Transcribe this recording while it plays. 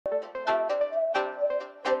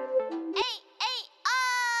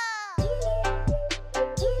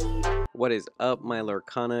What is up, my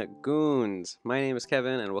Lorcana goons? My name is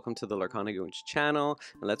Kevin, and welcome to the Lorcana Goons channel.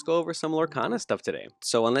 And let's go over some Lorcana stuff today.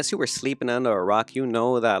 So, unless you were sleeping under a rock, you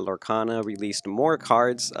know that Lorcana released more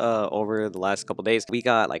cards over the last couple days. We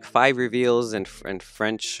got like 5 reveals in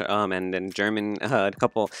French and then German a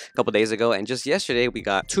couple days ago, and just yesterday we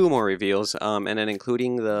got 2 more reveals, and then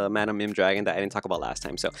including the Madame Mim Dragon that I didn't talk about last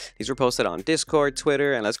time. So these were posted on Discord,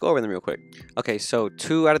 Twitter, and let's go over them real quick. Okay, so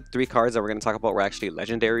 2 out of the 3 cards that we're going to talk about were actually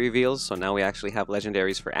legendary reveals. So now we actually have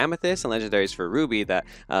legendaries for Amethyst and legendaries for Ruby that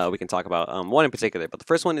we can talk about, one in particular. But the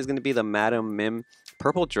first one is going to be the Madame Mim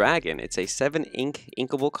Purple Dragon. It's a 7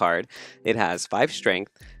 inkable card. It has 5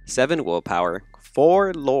 strength, 7 willpower,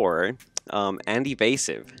 4 lore, and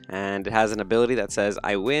evasive, and it has an ability that says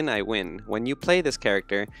I win, I win. When you play this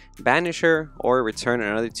character, banish her or return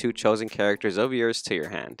another 2 chosen characters of yours to your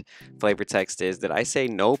hand. Flavor text is, did I say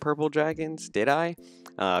no purple dragons? Did I?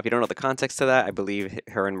 If you don't know the context to that, I believe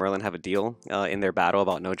her and Merlin have a deal in their battle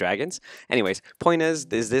about no dragons. Anyways, point is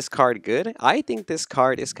this card good? I think this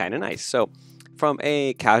card is kind of nice. So from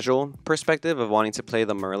a casual perspective of wanting to play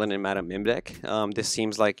the Merlin and Madame Mim deck, this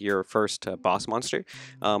seems like your first boss monster.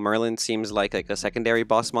 Merlin seems like a secondary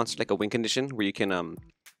boss monster, like a win condition, where you can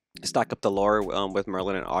stack up the lore with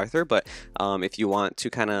Merlin and Arthur. But if you want to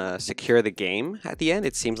kind of secure the game at the end,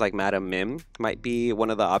 it seems like Madame Mim might be one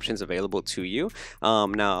of the options available to you.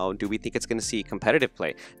 Now, do we think it's going to see competitive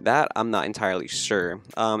play? That I'm not entirely sure.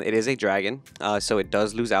 It is a dragon, so it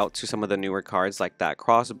does lose out to some of the newer cards like that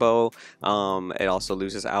crossbow. It also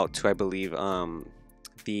loses out to, I believe,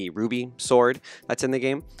 the ruby sword that's in the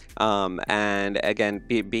game, and again,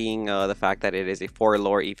 being the fact that it is a 4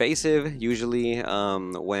 lore evasive, usually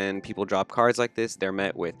when people drop cards like this, they're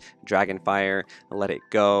met with Dragonfire, Let It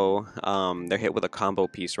Go. They're hit with a combo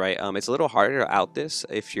piece, right? It's a little harder to out this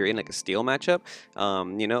if you're in like a steel matchup,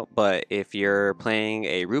 but if you're playing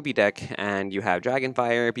a ruby deck and you have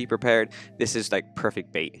Dragonfire, be prepared. This is like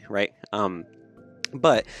perfect bait, right?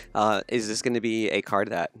 But is this going to be a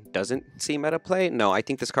card that doesn't see meta play? No, I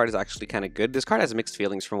think this card is actually kind of good. This card has mixed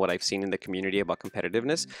feelings from what I've seen in the community about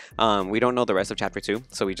competitiveness. We don't know the rest of Chapter 2,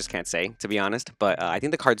 so we just can't say, to be honest. But I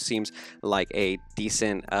think the card seems like a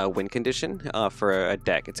decent win condition for a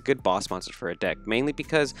deck. It's a good boss monster for a deck, mainly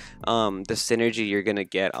because the synergy you're going to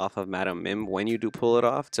get off of Madame Mim when you do pull it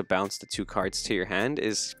off to bounce the 2 cards to your hand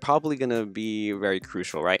is probably going to be very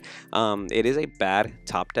crucial, right? It is a bad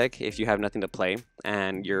top deck if you have nothing to play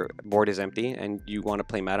and your board is empty and you want to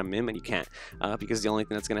play Madame Mim and you can't, because the only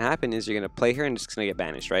thing that's going to happen is you're going to play her and it's going to get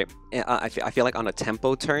banished, right? I feel like on a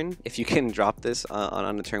tempo turn, if you can drop this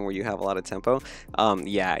on a turn where you have a lot of tempo,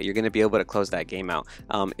 yeah, you're going to be able to close that game out.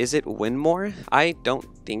 Is it win more? I don't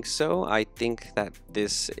think so. I think that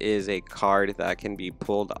this is a card that can be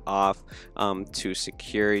pulled off to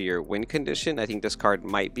secure your win condition. I think this card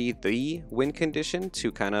might be the win condition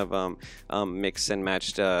to kind of mix and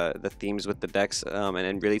match the themes with the decks,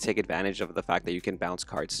 and really take advantage of the fact that you can bounce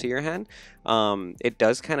cards to your hand. It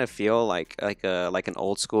does kind of feel like an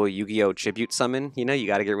old school Yu-Gi-Oh tribute summon. You know, you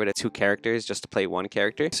got to get rid of 2 characters just to play 1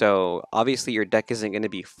 character. So obviously your deck isn't going to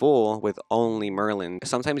be full with only Merlin.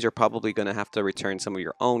 Sometimes you're probably going to have to return some of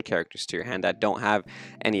your own characters to your hand that don't have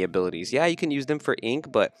any abilities. Yeah, you can use them for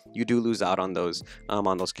ink, but you do lose out on those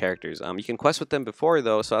characters. You can quest with them before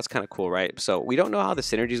though, so that's kind of cool, right? So we don't know how the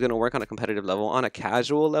synergy is going to work on a competitive level. On a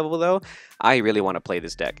casual level though, I really want to play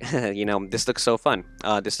this deck. You know, this looks so fun.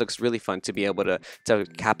 This looks really fun to be able to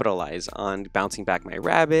capitalize on bouncing back my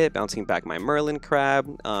rabbit, bouncing back my Merlin crab.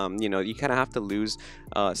 You know, you kind of have to lose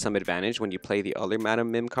some advantage when you play the other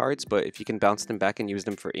Madame Mim cards, but if you can bounce them back and use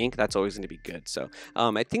them for ink, that's always going to be good. So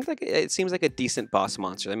I think like it seems like a decent boss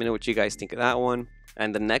monster. Let me know what you guys think of that one.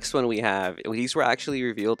 And the next one we have, these were actually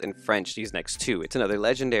revealed in French, these next 2. It's another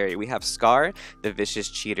legendary. We have Scar, the Vicious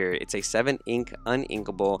Cheater. It's a 7 ink,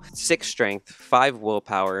 uninkable, 6 strength, 5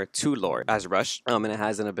 willpower, 2 lore as rush. And it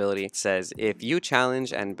has an ability. It says, if you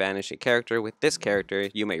challenge and banish a character with this character,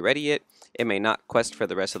 you may ready it. It may not quest for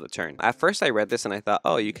the rest of the turn. At first I read this and I thought,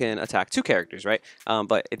 oh, you can attack 2 characters, right?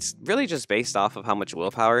 But it's really just based off of how much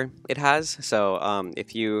willpower it has. So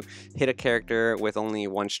if you hit a character with only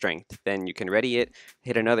 1 strength, then you can ready it.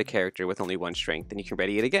 Hit another character with only 1 strength, then you can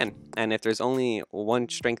ready it again. And if there's only 1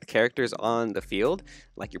 strength characters on the field,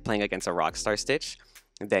 like you're playing against a Rockstar Stitch,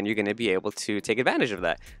 then you're going to be able to take advantage of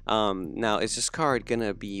that. Now, is this card going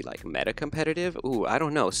to be like meta competitive? Ooh, I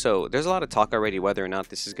don't know. So there's a lot of talk already whether or not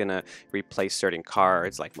this is going to replace certain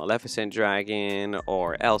cards like Maleficent Dragon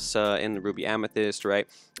or Elsa in the Ruby Amethyst, right?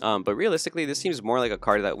 But realistically, this seems more like a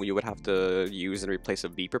card that you would have to use in replace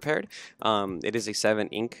of Be Prepared. It is a 7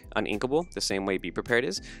 ink uninkable, the same way Be Prepared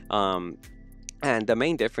is. And the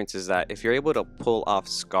main difference is that if you're able to pull off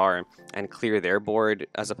Scar and clear their board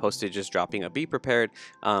as opposed to just dropping a Be Prepared,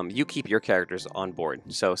 you keep your characters on board.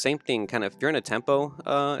 So same thing, kind of if you're in a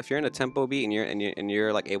tempo, beat and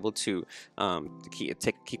you're like able to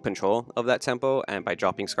keep control of that tempo, and by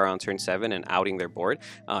dropping Scar on turn 7 and outing their board,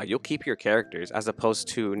 you'll keep your characters as opposed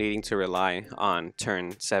to needing to rely on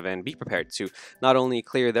turn 7 Be Prepared to not only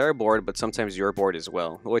clear their board but sometimes your board as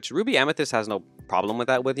well. Which Ruby Amethyst has no problem with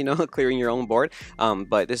that, with clearing your own board.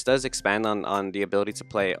 But this does expand on the ability to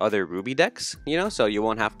play other Ruby decks, so you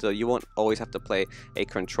won't always have to play a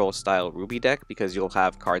control style Ruby deck, because you'll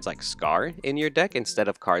have cards like Scar in your deck instead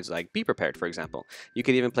of cards like Be Prepared, for example. You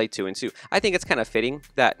could even play 2 and 2. I think it's kind of fitting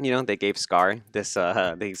that they gave Scar this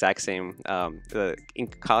the exact same the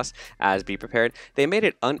ink cost as Be Prepared. They made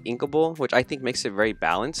it uninkable, which I think makes it very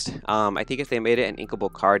balanced. I think if they made it an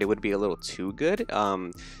inkable card, it would be a little too good.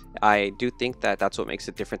 I do think that that's what makes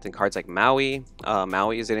it different than cards like Maui.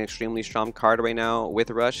 Maui is an extremely strong card right now with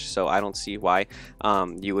Rush, so I don't see why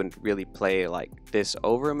you wouldn't really play like this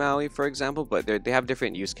over Maui, for example, but they have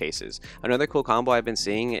different use cases. Another cool combo I've been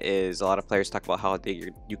seeing is a lot of players talk about how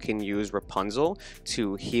you can use Rapunzel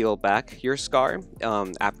to heal back your Scar.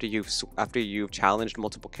 After you've challenged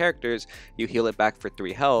multiple characters, you heal it back for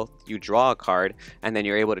 3 health, you draw a card, and then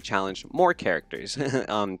you're able to challenge more characters.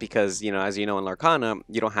 Because, as you know in Lorcana,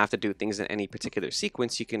 you don't have to do things in any particular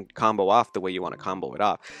sequence. You can combo off the way you want to combo it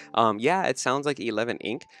off. Yeah, it sounds like 11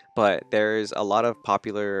 ink, but there's a lot of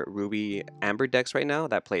popular Ruby Amber decks right now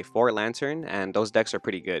that play 4 Lantern, and those decks are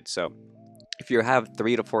pretty good. So if you have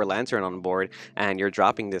 3 to 4 Lantern on board and you're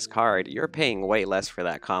dropping this card, you're paying way less for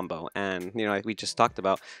that combo. And, like we just talked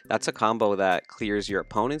about, that's a combo that clears your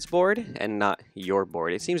opponent's board and not your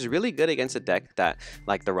board. It seems really good against a deck that,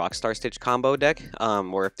 like the Rockstar Stitch combo deck,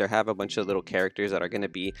 where if they have a bunch of little characters that are going to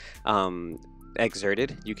be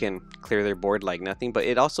exerted, you can clear their board like nothing. But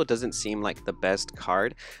it also doesn't seem like the best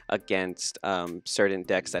card against certain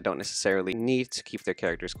decks that don't necessarily need to keep their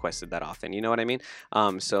characters quested that often, you know what I mean?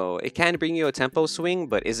 So it can bring you a tempo swing,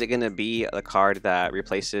 but is it going to be a card that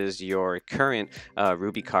replaces your current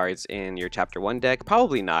Ruby cards in your Chapter 1 deck?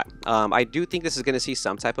 Probably not. I do think this is going to see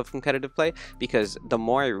some type of competitive play, because the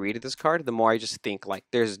more I read this card, the more I just think like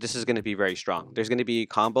this is going to be very strong. There's going to be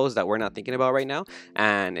combos that we're not thinking about right now,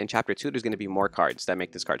 and in Chapter 2 there's going to be more cards that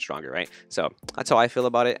make this card stronger, right? So that's how I feel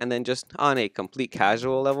about it. And then just on a complete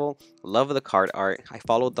casual level, love the card art. I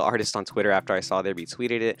followed the artist on Twitter after I saw they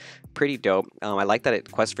retweeted it. Pretty dope. I like that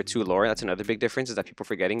it quests for 2 lore. That's another big difference, is that people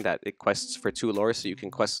forgetting that it quests for 2 lore, so you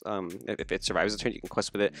can quest if it survives the turn, you can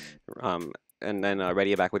quest with it, and then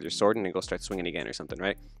ready it back with your sword and then go start swinging again or something,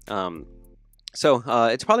 right? So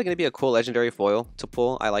it's probably going to be a cool legendary foil to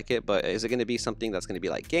pull. I like it, but is it going to be something that's going to be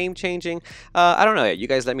like game changing? I don't know yet. You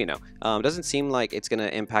guys let me know. It doesn't seem like it's going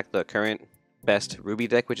to impact the current best Ruby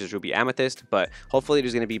deck, which is Ruby Amethyst, but hopefully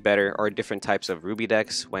there's going to be better or different types of Ruby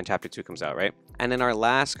decks when Chapter 2 comes out, right? And then our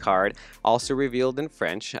last card, also revealed in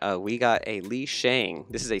French, we got a Li Shang.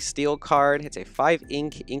 This is a steel card. It's a 5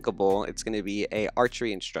 ink inkable. It's going to be a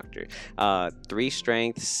archery instructor. 3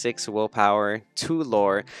 strength, 6 willpower, 2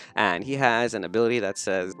 lore, and he has an ability that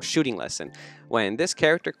says shooting lesson. When this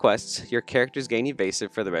character quests, your characters gain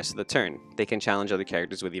evasive for the rest of the turn. They can challenge other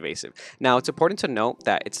characters with evasive. Now, it's important to note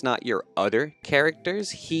that it's not your other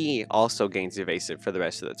characters. He also gains evasive for the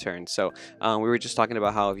rest of the turn. So we were just talking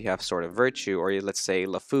about how if you have Sword of Virtue, or let's say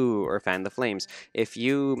LeFou or Fan the Flames, if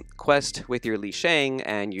you quest with your Li Shang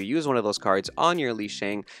and you use one of those cards on your Li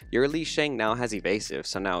Shang now has evasive.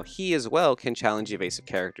 So now he as well can challenge evasive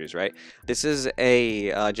characters, right? This is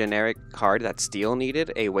a generic card that Steel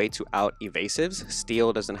needed, a way to out evasive.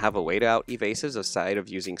 Steel doesn't have a way to out evasives aside of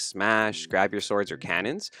using Smash, Grab Your Swords, or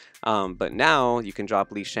Cannons. But now you can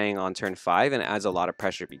drop Li Shang on turn 5, and it adds a lot of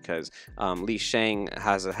pressure because Li Shang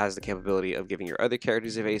has the capability of giving your other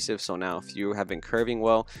characters evasive. So now if you have been curving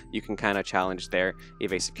well, you can kind of challenge their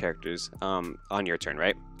evasive characters on your turn,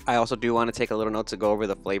 right? I also do want to take a little note to go over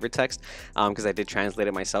the flavor text because I did translate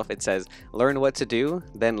it myself. It says, learn what to do,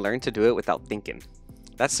 then learn to do it without thinking.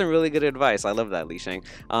 That's some really good advice. I love that, Li Shang.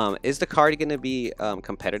 Is the card going to be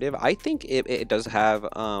competitive? I think it does have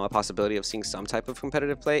a possibility of seeing some type of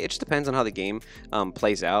competitive play. It just depends on how the game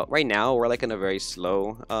plays out. Right now, we're like in a very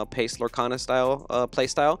slow paced Lorcana style play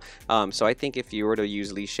style. So I think if you were to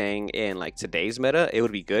use Li Shang in like today's meta, it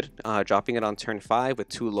would be good. Dropping it on turn 5 with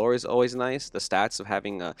 2 lore is always nice. The stats of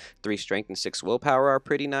having 3 strength and 6 willpower are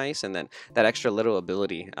pretty nice. And then that extra little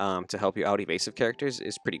ability to help you out evasive characters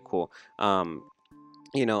is pretty cool.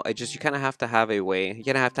 you know, you kind of have to have a way. You're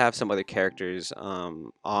gonna have to have some other characters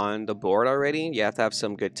on the board already. You have to have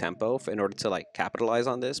some good tempo in order to like capitalize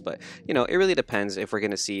on this. But you know, it really depends if we're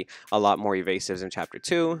gonna see a lot more evasives in chapter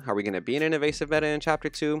 2. Are we gonna be in an evasive meta in chapter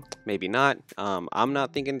 2? Maybe not. I'm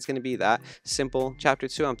not thinking it's gonna be that simple chapter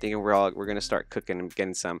 2. I'm thinking we're gonna start cooking and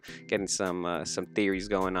getting some theories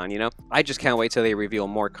going on. You know, I just can't wait till they reveal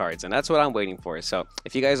more cards, and that's what I'm waiting for. So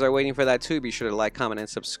if you guys are waiting for that too, be sure to like, comment, and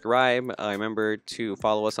subscribe. Remember to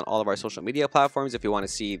follow us on all of our social media platforms if you want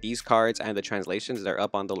to see these cards and the translations. They're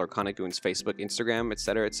up on the Lorcana Goons Facebook, Instagram,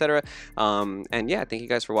 etc., etc. And yeah, thank you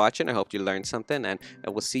guys for watching. I hope you learned something, and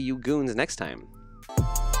we'll see you goons next time.